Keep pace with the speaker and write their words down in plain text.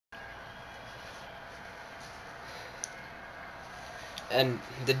and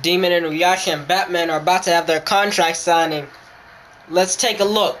the Demon Inuyasha and Batman are about to have their contract signing. Let's take a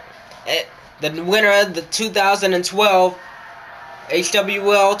look at the winner of the 2012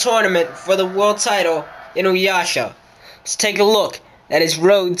 HWL tournament for the world title, Inuyasha. Let's take a look at his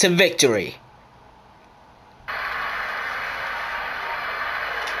road to victory.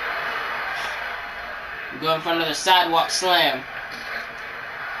 Going for another sidewalk slam.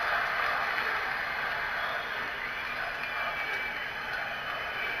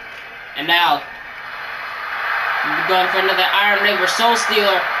 And now, we're going for another Iron Raver Soul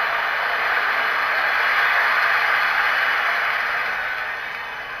Stealer.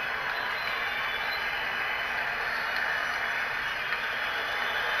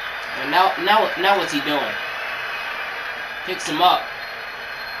 And now what's he doing? Picks him up.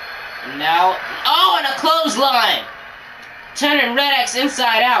 And now, oh, and a clothesline! Turning Red X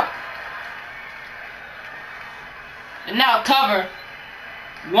inside out. And now cover.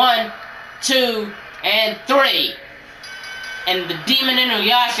 1, 2, and 3. And the Demon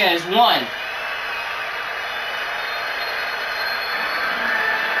Inuyasha has won.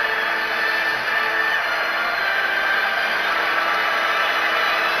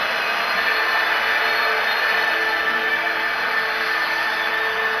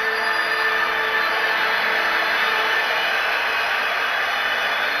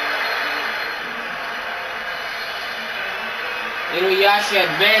 Inuyasha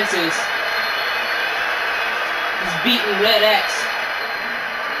advances. He's beaten Red X.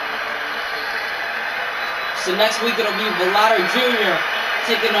 So next week it'll be Velator Jr.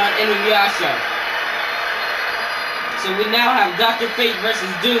 taking on Inuyasha. So we now have Dr. Fate versus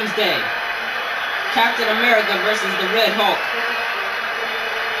Doomsday. Captain America versus the Red Hulk.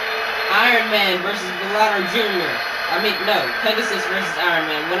 Iron Man versus Velator Jr. Pegasus versus Iron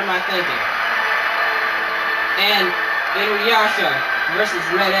Man. What am I thinking? And Inuyasha versus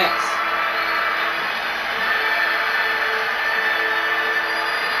Red X.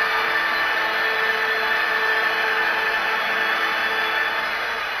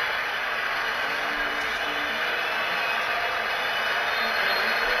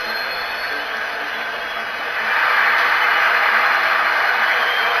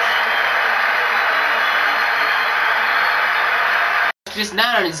 Just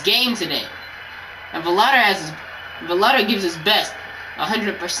not on his game today. And Velator gives his best,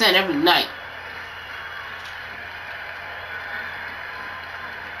 100% every night.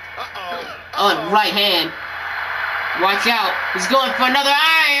 Oh, and right hand. Watch out. He's going for another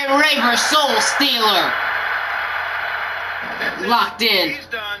Iron Raver Soul Stealer. Locked in. He's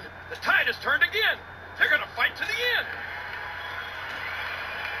done. The tide has turned again. They're going to fight to the end.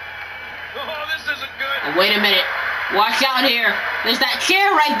 Oh, this isn't good. Oh, wait a minute. Watch out here. There's that chair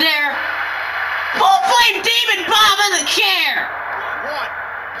right there. Full flame demon bomb in the chair! 1,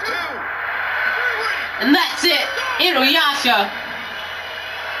 2, 3. And that's it. Inuyasha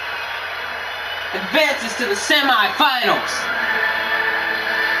advances to the semi-finals.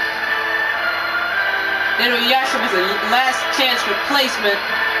 Inuyasha was a last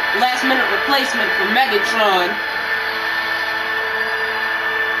minute replacement for Megatron.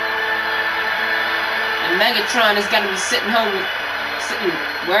 And Megatron has got to be sitting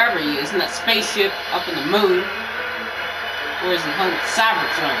wherever he is, in that spaceship up in the moon. Or is he home with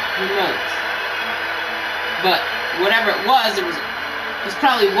Cybertron? Who knows? But whatever it was, he's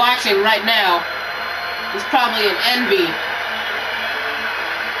probably watching right now. He's probably in envy.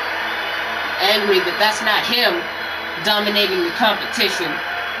 Angry that that's not him dominating the competition.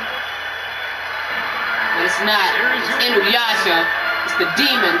 But it's not. It's Inuyasha. It's the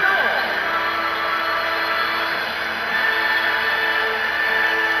demon.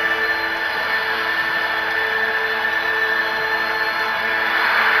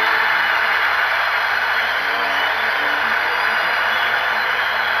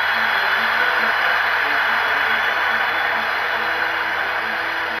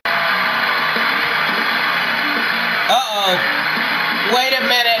 Wait a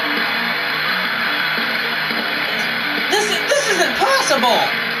minute. This is impossible.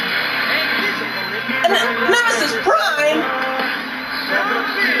 And Nemesis Prime,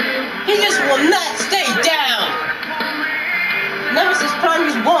 he just will not stay down. Nemesis Prime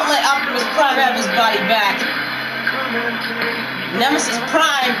just won't let Optimus Prime have his body back. Nemesis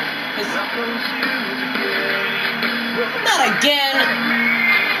Prime is not again.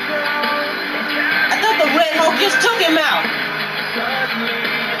 I thought the Red Hulk just took him out.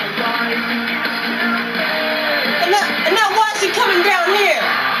 And now why is he coming down here?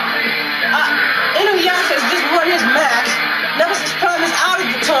 Inuyasha has just won his match. Nemesis Prime is out of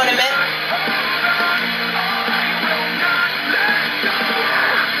the tournament.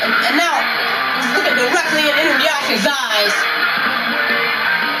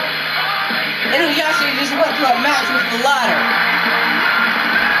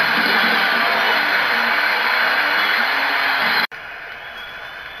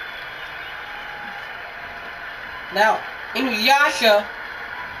 Now, Inuyasha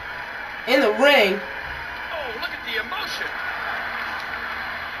in the ring. Oh, look at the emotion.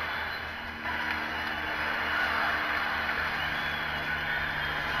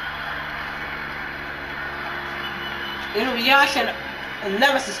 Inuyasha and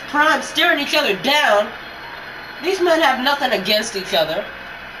Nemesis Prime staring each other down. These men have nothing against each other,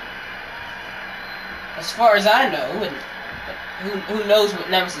 as far as I know. And who knows what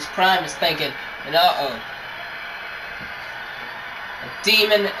Nemesis Prime is thinking? And a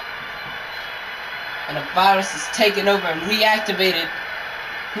demon and a virus is taken over and reactivated.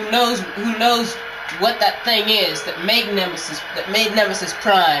 Who knows what that thing is that made Nemesis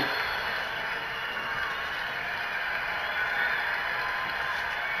Prime.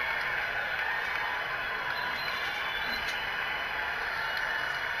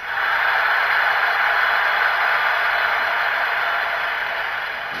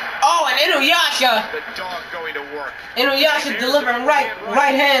 Oh, and Inuyasha! The dog going to work. Inuyasha delivering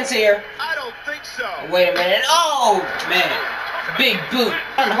right hands here. I don't think so. Wait a minute. Oh, man. Big boot.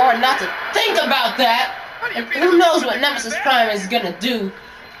 Kind of hard not to think about that. And who knows what Nemesis Prime is going to do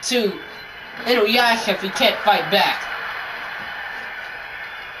to Inuyasha if he can't fight back.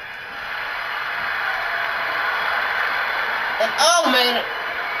 And oh, man.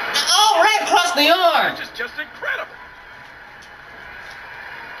 Oh, right across the arm. Just incredible.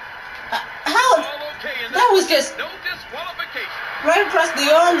 How? That was just no disqualification. right across the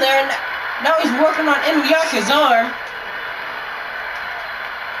arm there, and now he's working on Inuyasha's arm.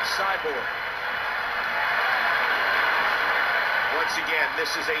 Cyborg. Once again, this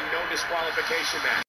is a no disqualification match.